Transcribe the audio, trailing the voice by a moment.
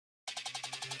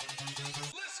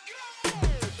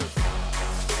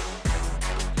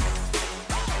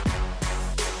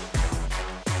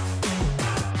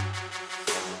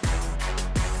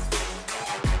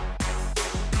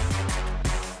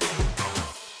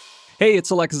Hey,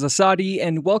 it's Alexis Asadi,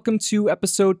 and welcome to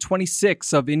episode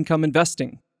 26 of Income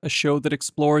Investing, a show that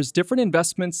explores different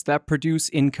investments that produce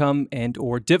income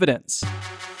and/or dividends.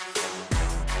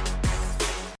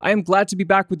 I am glad to be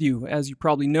back with you. As you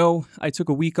probably know, I took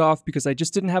a week off because I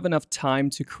just didn't have enough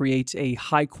time to create a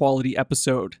high-quality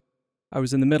episode. I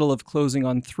was in the middle of closing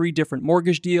on 3 different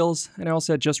mortgage deals, and I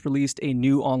also had just released a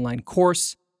new online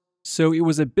course. So it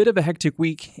was a bit of a hectic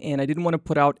week, and I didn't want to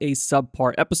put out a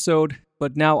subpar episode,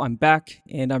 but now I'm back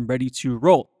and I'm ready to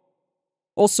roll.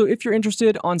 Also, if you're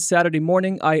interested, on Saturday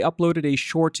morning, I uploaded a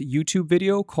short YouTube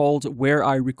video called Where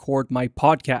I Record My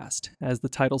Podcast. As the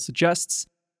title suggests,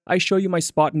 I show you my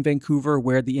spot in Vancouver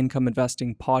where the Income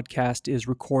Investing podcast is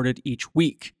recorded each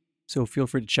week. So feel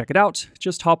free to check it out.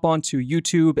 Just hop onto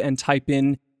YouTube and type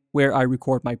in Where I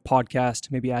Record My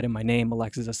Podcast, maybe add in my name,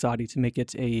 Alexis Asadi, to make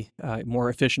it a more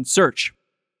efficient search.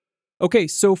 Okay,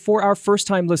 so for our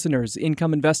first-time listeners,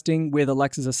 Income Investing with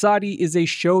Alexis Asadi is a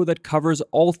show that covers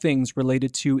all things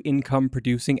related to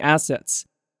income-producing assets.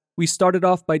 We started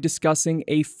off by discussing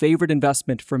a favorite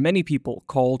investment for many people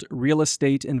called real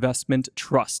estate investment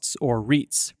trusts, or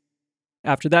REITs.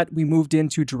 After that, we moved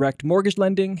into direct mortgage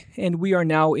lending, and we are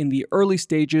now in the early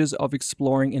stages of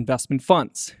exploring investment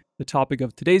funds. The topic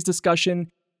of today's discussion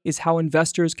is how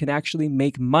investors can actually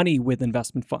make money with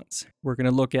investment funds. We're going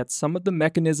to look at some of the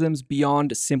mechanisms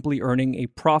beyond simply earning a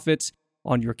profit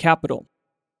on your capital.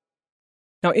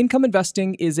 Now, income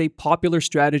investing is a popular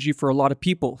strategy for a lot of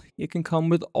people. It can come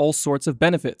with all sorts of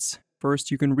benefits.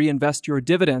 First, you can reinvest your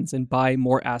dividends and buy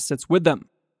more assets with them.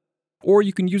 Or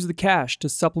you can use the cash to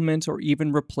supplement or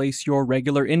even replace your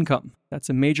regular income.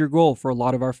 That's a major goal for a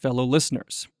lot of our fellow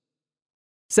listeners.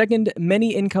 Second,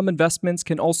 many income investments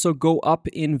can also go up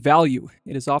in value.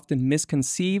 It is often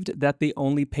misconceived that they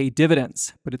only pay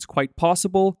dividends, but it's quite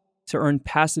possible to earn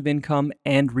passive income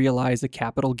and realize a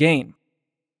capital gain.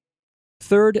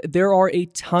 Third, there are a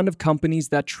ton of companies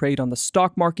that trade on the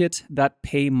stock market that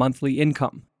pay monthly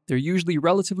income. They're usually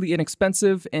relatively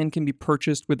inexpensive and can be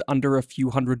purchased with under a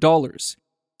few $100s.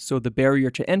 So the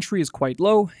barrier to entry is quite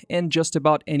low, and just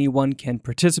about anyone can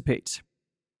participate.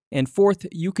 And fourth,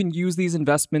 you can use these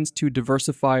investments to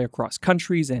diversify across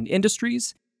countries and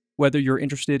industries. Whether you're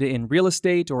interested in real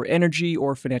estate or energy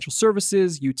or financial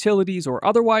services, utilities, or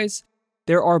otherwise,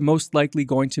 there are most likely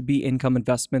going to be income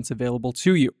investments available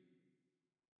to you.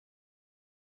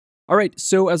 All right,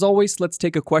 so as always, let's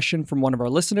take a question from one of our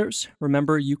listeners.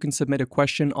 Remember, you can submit a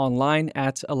question online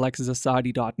at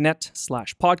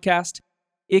alexisasadi.net/podcast.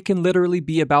 It can literally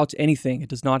be about anything. It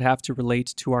does not have to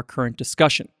relate to our current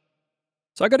discussion.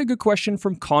 So I got a good question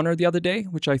from Connor the other day,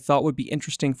 which I thought would be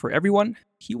interesting for everyone.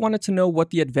 He wanted to know what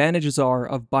the advantages are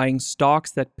of buying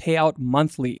stocks that pay out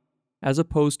monthly as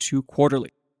opposed to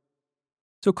quarterly.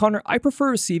 So Connor, I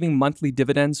prefer receiving monthly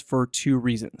dividends for 2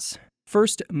 reasons.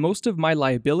 First, most of my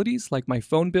liabilities, like my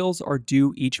phone bills, are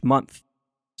due each month.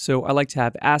 So I like to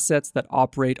have assets that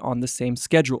operate on the same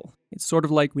schedule. It's sort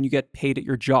of like when you get paid at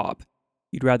your job.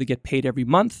 You'd rather get paid every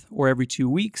month or every 2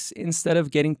 weeks instead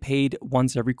of getting paid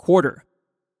once every quarter.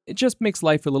 It just makes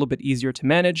life a little bit easier to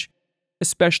manage,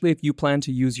 especially if you plan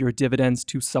to use your dividends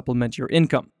to supplement your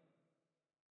income.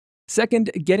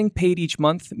 Second, getting paid each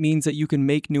month means that you can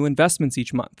make new investments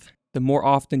each month. The more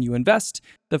often you invest,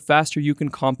 the faster you can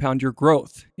compound your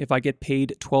growth. If I get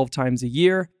paid 12 times a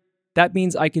year, that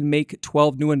means I can make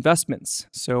 12 new investments.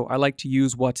 So I like to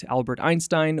use what Albert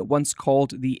Einstein once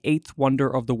called the 8th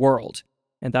wonder of the world,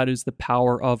 and that is the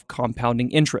power of compounding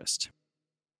interest.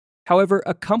 However,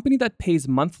 a company that pays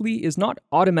monthly is not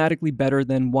automatically better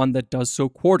than one that does so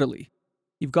quarterly.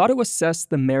 You've got to assess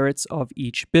the merits of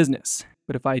each business.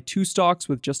 But if I had 2 stocks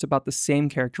with just about the same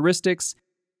characteristics,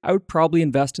 I would probably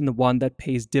invest in the one that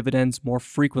pays dividends more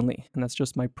frequently, and that's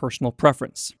just my personal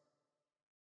preference.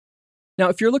 Now,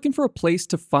 if you're looking for a place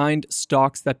to find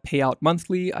stocks that pay out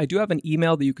monthly, I do have an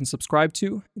email that you can subscribe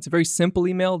to. It's a very simple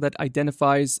email that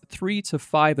identifies 3 to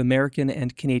 5 American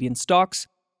and Canadian stocks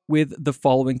with the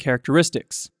following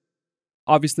characteristics.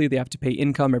 Obviously, they have to pay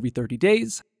income every 30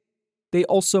 days. They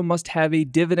also must have a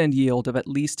dividend yield of at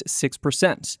least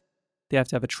 6%. They have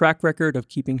to have a track record of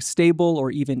keeping stable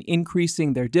or even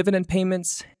increasing their dividend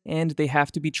payments, and they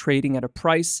have to be trading at a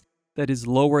price that is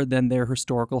lower than their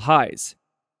historical highs.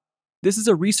 This is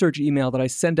a research email that I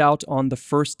send out on the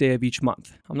first day of each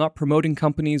month. I'm not promoting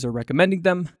companies or recommending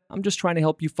them. I'm just trying to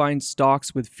help you find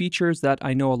stocks with features that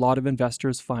I know a lot of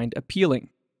investors find appealing.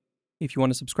 If you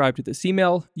want to subscribe to this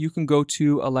email, you can go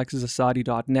to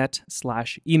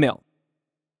alexisasadi.net/email.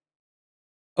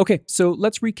 Okay, so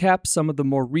let's recap some of the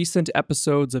more recent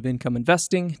episodes of Income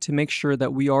Investing to make sure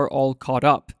that we are all caught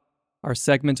up. Our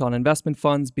segment on investment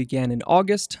funds began in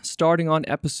August, starting on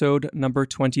episode number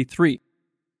 23.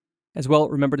 As well,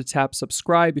 remember to tap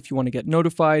subscribe if you want to get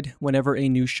notified whenever a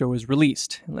new show is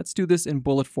released. And let's do this in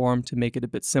bullet form to make it a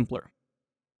bit simpler.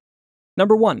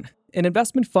 Number 1, an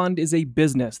investment fund is a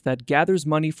business that gathers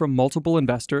money from multiple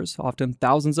investors, often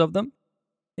thousands of them.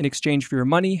 In exchange for your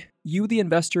money, you, the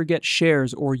investor, get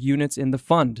shares or units in the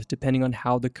fund, depending on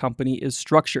how the company is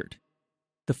structured.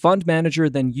 The fund manager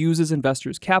then uses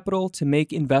investors' capital to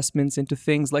make investments into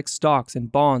things like stocks and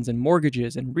bonds and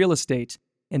mortgages and real estate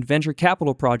and venture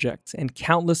capital projects and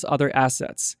countless other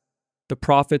assets. The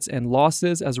profits and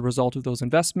losses as a result of those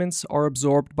investments are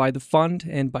absorbed by the fund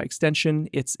and, by extension,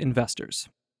 its investors.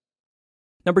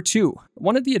 Number 2,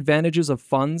 one of the advantages of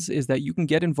funds is that you can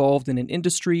get involved in an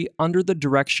industry under the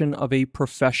direction of a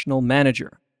professional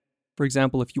manager. For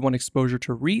example, if you want exposure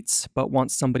to REITs but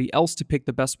want somebody else to pick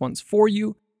the best ones for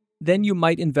you, then you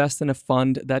might invest in a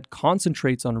fund that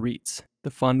concentrates on REITs.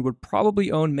 The fund would probably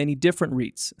own many different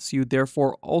REITs, so you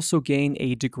therefore also gain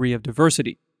a degree of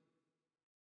diversity.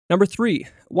 Number 3,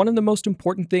 one of the most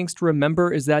important things to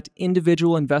remember is that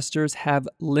individual investors have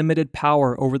limited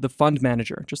power over the fund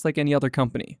manager, just like any other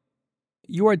company.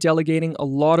 You are delegating a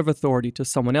lot of authority to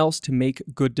someone else to make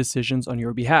good decisions on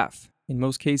your behalf. In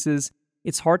most cases,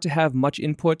 it's hard to have much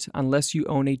input unless you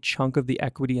own a chunk of the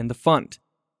equity in the fund.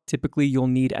 Typically, you'll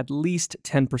need at least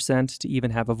 10% to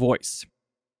even have a voice.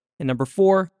 And number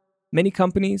 4, many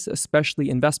companies, especially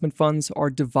investment funds, are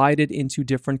divided into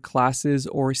different classes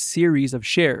or series of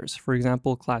shares, for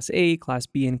example, Class A, Class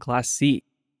B, and Class C.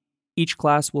 Each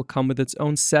class will come with its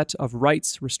own set of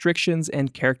rights, restrictions,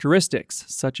 and characteristics,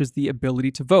 such as the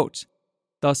ability to vote.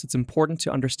 Thus, it's important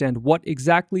to understand what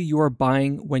exactly you are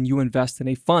buying when you invest in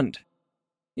a fund.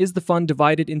 Is the fund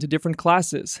divided into different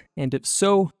classes? And if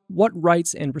so, what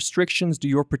rights and restrictions do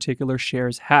your particular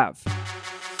shares have?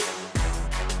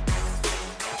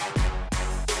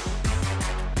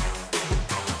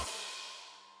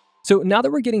 So now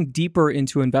that we're getting deeper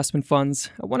into investment funds,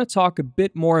 I want to talk a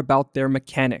bit more about their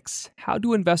mechanics. How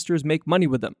do investors make money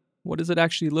with them? What does it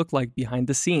actually look like behind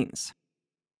the scenes?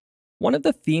 One of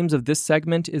the themes of this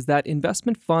segment is that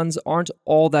investment funds aren't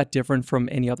all that different from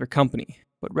any other company,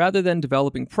 but rather than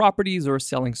developing properties or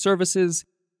selling services,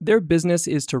 their business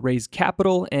is to raise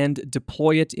capital and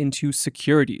deploy it into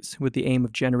securities with the aim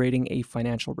of generating a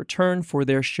financial return for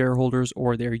their shareholders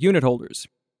or their unit holders.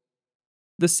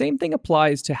 The same thing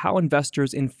applies to how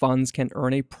investors in funds can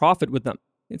earn a profit with them.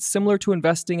 It's similar to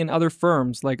investing in other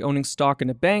firms like owning stock in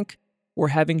a bank or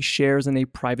having shares in a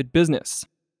private business.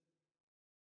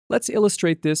 Let's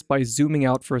illustrate this by zooming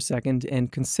out for a second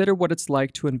and consider what it's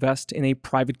like to invest in a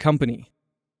private company.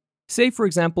 Say, for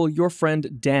example, your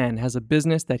friend Dan has a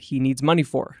business that he needs money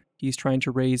for. He's trying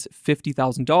to raise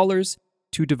 $50,000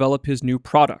 to develop his new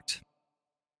product.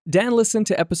 Dan listened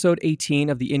to episode 18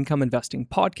 of the Income Investing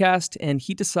podcast, and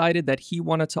he decided that he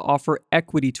wanted to offer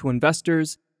equity to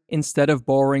investors instead of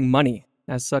borrowing money.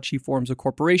 As such, he forms a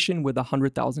corporation with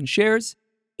 100,000 shares,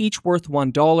 each worth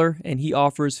 $1, and he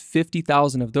offers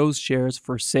 50,000 of those shares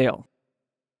for sale.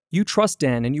 You trust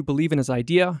Dan and you believe in his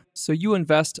idea, so you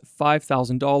invest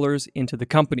 $5,000 into the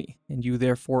company, and you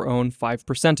therefore own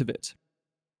 5% of it.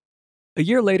 A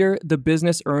year later, the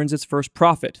business earns its first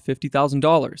profit,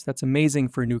 $50,000. That's amazing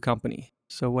for a new company.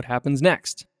 So what happens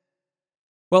next?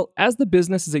 Well, as the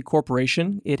business is a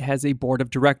corporation, it has a board of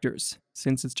directors.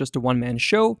 Since it's just a one-man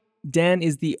show, Dan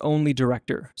is the only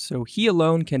director, so he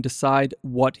alone can decide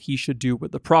what he should do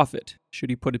with the profit.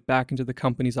 Should he put it back into the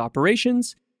company's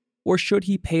operations, or should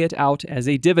he pay it out as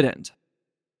a dividend?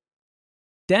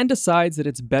 Dan decides that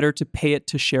it's better to pay it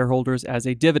to shareholders as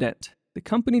a dividend. The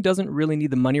company doesn't really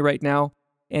need the money right now,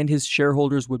 and his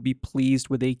shareholders would be pleased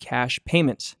with a cash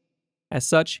payment. As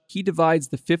such, he divides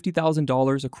the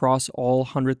 $50,000 across all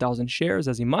 100,000 shares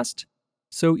as he must,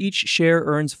 so each share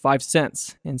earns 5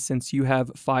 cents, and since you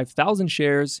have 5,000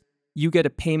 shares, you get a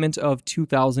payment of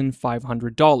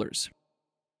 $2,500.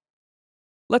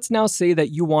 Let's now say that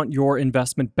you want your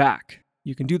investment back.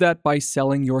 You can do that by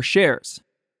selling your shares.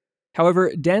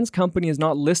 However, Dan's company is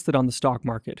not listed on the stock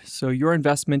market, so your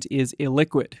investment is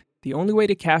illiquid. The only way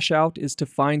to cash out is to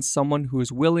find someone who is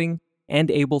willing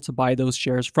and able to buy those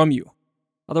shares from you.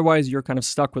 Otherwise, you're kind of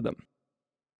stuck with them.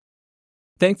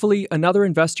 Thankfully, another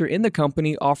investor in the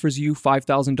company offers you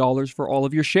 $5,000 for all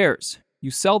of your shares.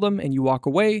 You sell them and you walk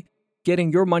away,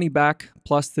 getting your money back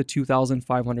plus the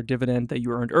 $2,500 dividend that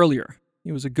you earned earlier.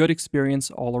 It was a good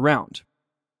experience all around.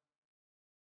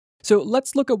 So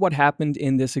let's look at what happened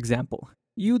in this example.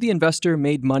 You, the investor,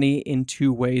 made money in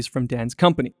two ways from Dan's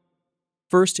company.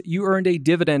 First, you earned a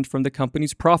dividend from the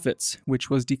company's profits, which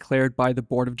was declared by the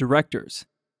board of directors.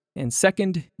 And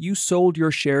second, you sold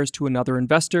your shares to another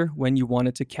investor when you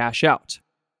wanted to cash out.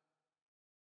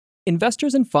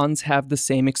 Investors and funds have the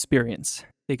same experience.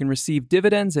 They can receive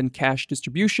dividends and cash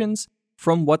distributions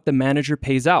from what the manager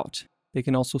pays out. They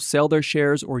can also sell their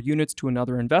shares or units to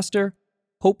another investor,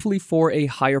 hopefully for a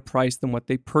higher price than what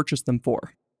they purchased them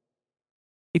for.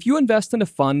 If you invest in a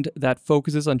fund that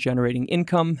focuses on generating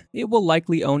income, it will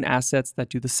likely own assets that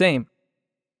do the same.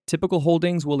 Typical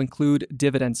holdings will include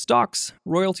dividend stocks,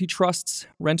 royalty trusts,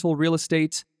 rental real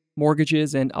estate,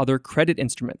 mortgages, and other credit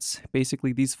instruments.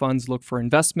 Basically, these funds look for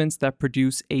investments that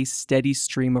produce a steady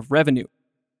stream of revenue.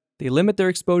 They limit their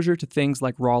exposure to things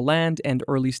like raw land and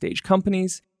early-stage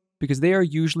companies because they are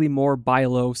usually more buy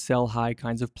low, sell high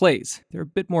kinds of plays. They're a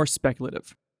bit more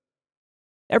speculative.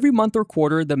 Every month or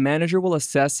quarter, the manager will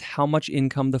assess how much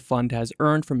income the fund has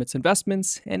earned from its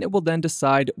investments, and it will then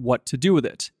decide what to do with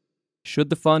it. Should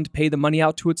the fund pay the money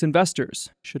out to its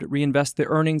investors? Should it reinvest the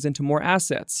earnings into more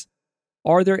assets?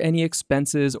 Are there any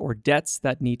expenses or debts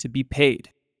that need to be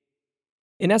paid?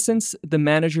 In essence, the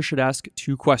manager should ask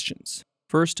two questions.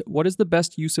 First, what is the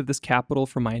best use of this capital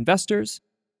for my investors?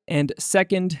 And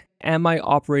second, am I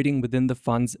operating within the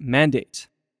fund's mandate?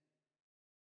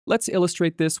 Let's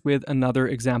illustrate this with another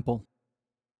example.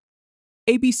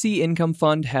 ABC Income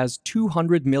Fund has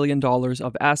 $200 million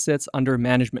of assets under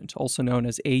management, also known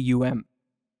as AUM.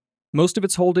 Most of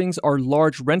its holdings are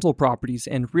large rental properties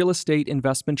and real estate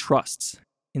investment trusts.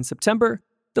 In September,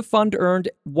 the fund earned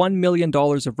 $1 million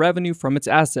of revenue from its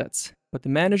assets, but the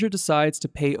manager decides to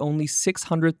pay only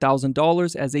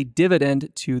 $600,000 as a dividend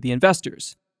to the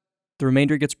investors. The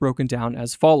remainder gets broken down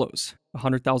as follows: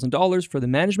 $100,000 for the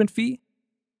management fee,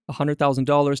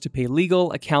 $100,000 to pay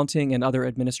legal, accounting, and other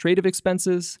administrative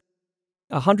expenses,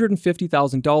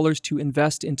 $150,000 to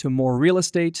invest into more real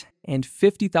estate, and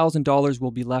 $50,000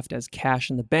 will be left as cash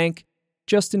in the bank,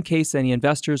 just in case any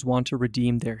investors want to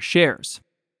redeem their shares.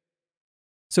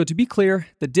 So to be clear,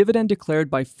 the dividend declared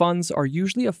by funds are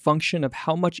usually a function of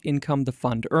how much income the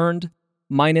fund earned,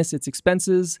 minus its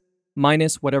expenses,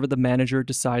 minus whatever the manager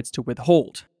decides to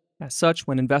withhold. As such,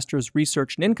 when investors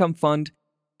research an income fund,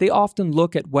 they often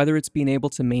look at whether it's been able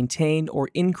to maintain or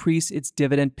increase its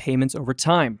dividend payments over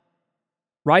time.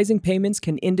 Rising payments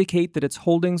can indicate that its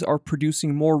holdings are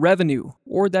producing more revenue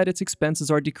or that its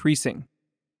expenses are decreasing.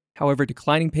 However,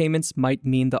 declining payments might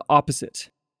mean the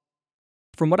opposite.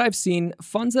 From what I've seen,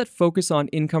 funds that focus on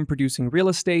income-producing real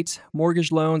estate,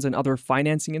 mortgage loans, and other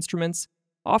financing instruments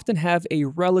often have a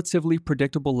relatively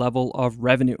predictable level of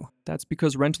revenue. That's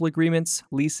because rental agreements,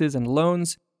 leases, and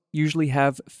loans usually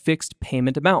have fixed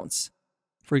payment amounts.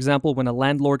 For example, when a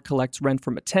landlord collects rent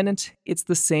from a tenant, it's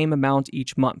the same amount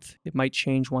each month. It might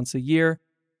change once a year,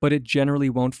 but it generally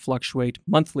won't fluctuate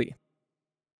monthly.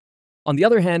 On the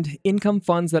other hand, income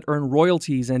funds that earn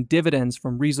royalties and dividends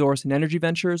from resource and energy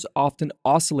ventures often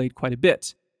oscillate quite a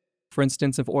bit. For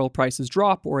instance, if oil prices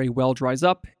drop or a well dries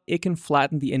up, it can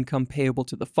flatten the income payable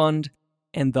to the fund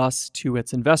and thus to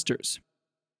its investors.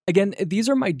 Again, these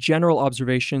are my general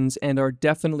observations and are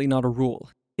definitely not a rule.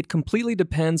 It completely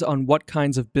depends on what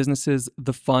kinds of businesses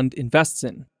the fund invests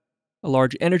in. A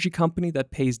large energy company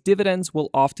that pays dividends will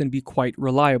often be quite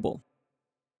reliable.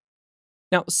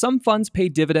 Now, some funds pay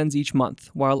dividends each month,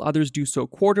 while others do so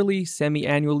quarterly,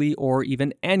 semi-annually, or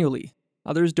even annually.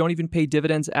 Others don't even pay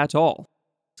dividends at all.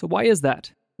 So why is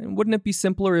that? And wouldn't it be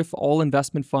simpler if all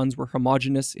investment funds were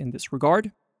homogeneous in this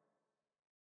regard?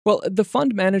 Well, the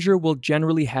fund manager will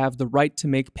generally have the right to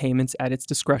make payments at its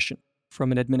discretion.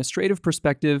 From an administrative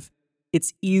perspective,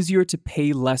 it's easier to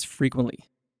pay less frequently.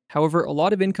 However, a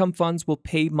lot of income funds will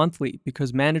pay monthly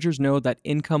because managers know that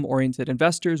income-oriented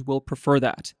investors will prefer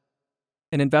that.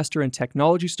 An investor in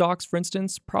technology stocks, for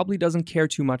instance, probably doesn't care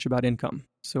too much about income,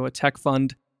 so a tech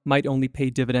fund might only pay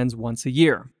dividends once a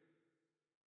year.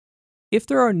 If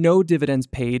there are no dividends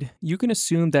paid, you can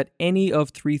assume that any of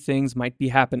three things might be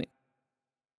happening.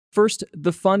 First,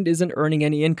 the fund isn't earning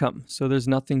any income, so there's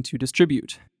nothing to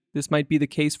distribute. This might be the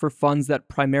case for funds that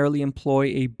primarily employ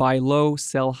a buy low,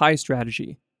 sell high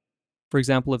strategy. For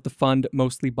example, if the fund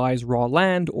mostly buys raw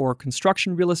land or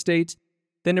construction real estate,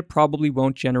 then it probably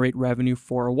won't generate revenue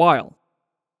for a while.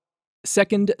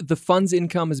 Second, the fund's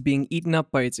income is being eaten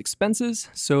up by its expenses,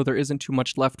 so there isn't too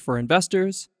much left for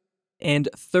investors. And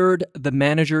third, the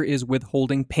manager is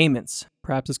withholding payments.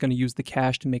 Perhaps it's going to use the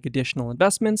cash to make additional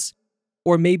investments,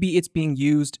 or maybe it's being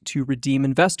used to redeem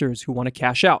investors who want to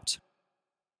cash out.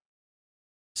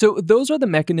 So those are the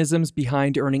mechanisms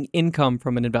behind earning income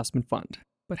from an investment fund.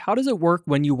 But how does it work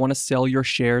when you want to sell your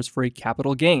shares for a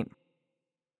capital gain?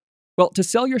 Well, to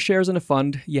sell your shares in a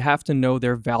fund, you have to know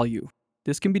their value.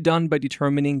 This can be done by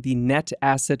determining the net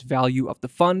asset value of the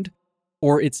fund,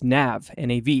 or its NAV.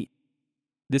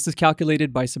 This is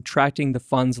calculated by subtracting the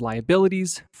fund's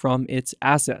liabilities from its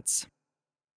assets.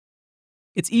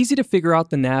 It's easy to figure out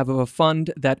the NAV of a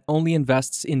fund that only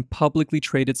invests in publicly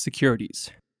traded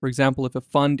securities. For example, if a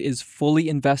fund is fully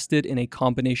invested in a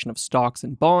combination of stocks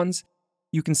and bonds,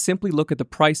 you can simply look at the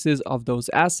prices of those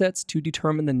assets to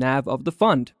determine the NAV of the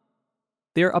fund.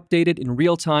 They're updated in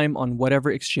real time on whatever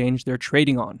exchange they're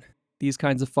trading on. These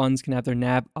kinds of funds can have their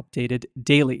NAV updated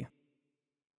daily.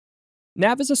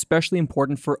 NAV is especially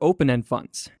important for open-end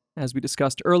funds. As we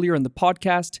discussed earlier in the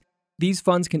podcast, these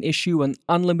funds can issue an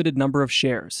unlimited number of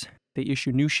shares. They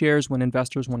issue new shares when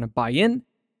investors want to buy in,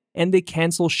 and they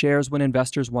cancel shares when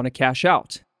investors want to cash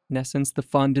out. In essence, the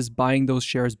fund is buying those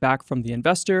shares back from the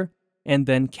investor and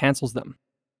then cancels them.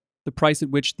 The price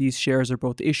at which these shares are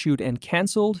both issued and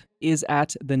canceled is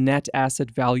at the net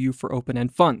asset value for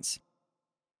open-end funds.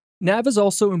 NAV is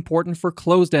also important for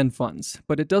closed-end funds,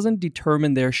 but it doesn't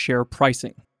determine their share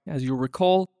pricing. As you'll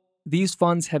recall, these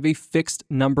funds have a fixed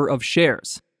number of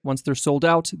shares. Once they're sold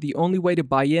out, the only way to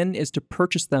buy in is to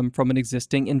purchase them from an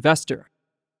existing investor.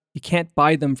 You can't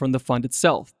buy them from the fund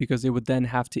itself because it would then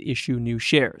have to issue new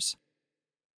shares.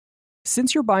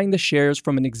 Since you're buying the shares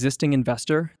from an existing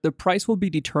investor, the price will be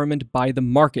determined by the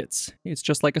markets. It's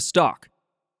just like a stock.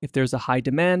 If there's a high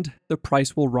demand, the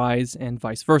price will rise and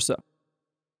vice versa.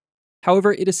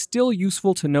 However, it is still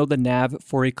useful to know the NAV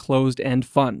for a closed-end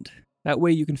fund. That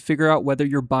way you can figure out whether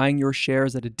you're buying your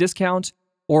shares at a discount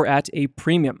or at a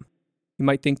premium. You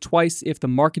might think twice if the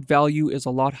market value is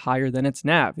a lot higher than its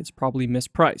NAV. It's probably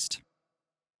mispriced.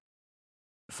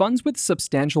 Funds with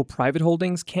substantial private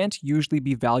holdings can't usually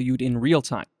be valued in real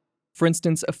time. For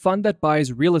instance, a fund that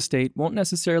buys real estate won't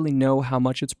necessarily know how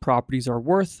much its properties are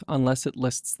worth unless it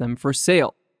lists them for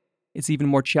sale. It's even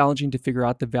more challenging to figure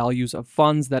out the values of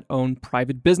funds that own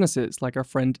private businesses, like our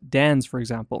friend Dan's, for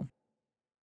example.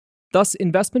 Thus,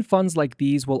 investment funds like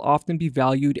these will often be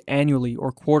valued annually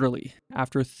or quarterly,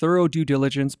 after thorough due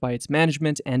diligence by its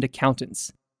management and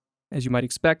accountants. As you might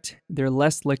expect, they're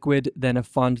less liquid than a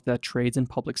fund that trades in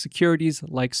public securities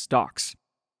like stocks.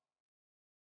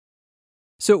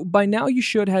 So by now you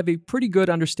should have a pretty good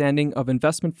understanding of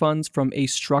investment funds from a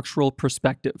structural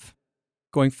perspective.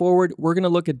 Going forward, we're going to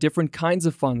look at different kinds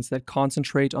of funds that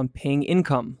concentrate on paying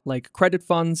income, like credit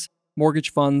funds,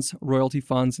 mortgage funds, royalty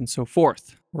funds, and so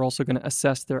forth. We're also going to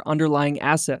assess their underlying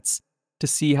assets to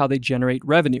see how they generate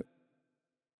revenue.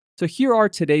 So here are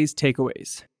today's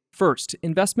takeaways. First,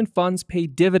 investment funds pay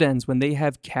dividends when they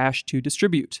have cash to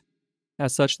distribute.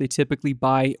 As such, they typically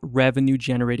buy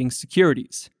revenue-generating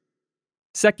securities.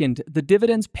 Second, the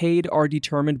dividends paid are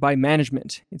determined by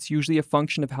management. It's usually a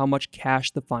function of how much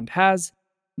cash the fund has,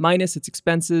 minus its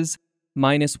expenses,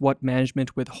 minus what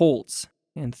management withholds.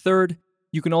 And third,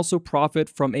 you can also profit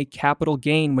from a capital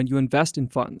gain when you invest in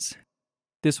funds.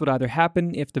 This would either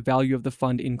happen if the value of the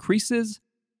fund increases,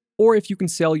 or if you can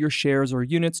sell your shares or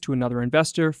units to another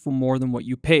investor for more than what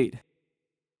you paid.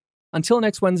 Until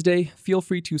next Wednesday, feel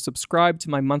free to subscribe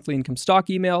to my monthly income stock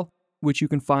email, which you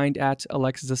can find at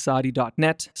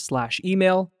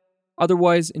alexisasadi.net/email.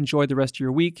 Otherwise, enjoy the rest of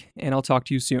your week, and I'll talk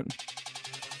to you soon.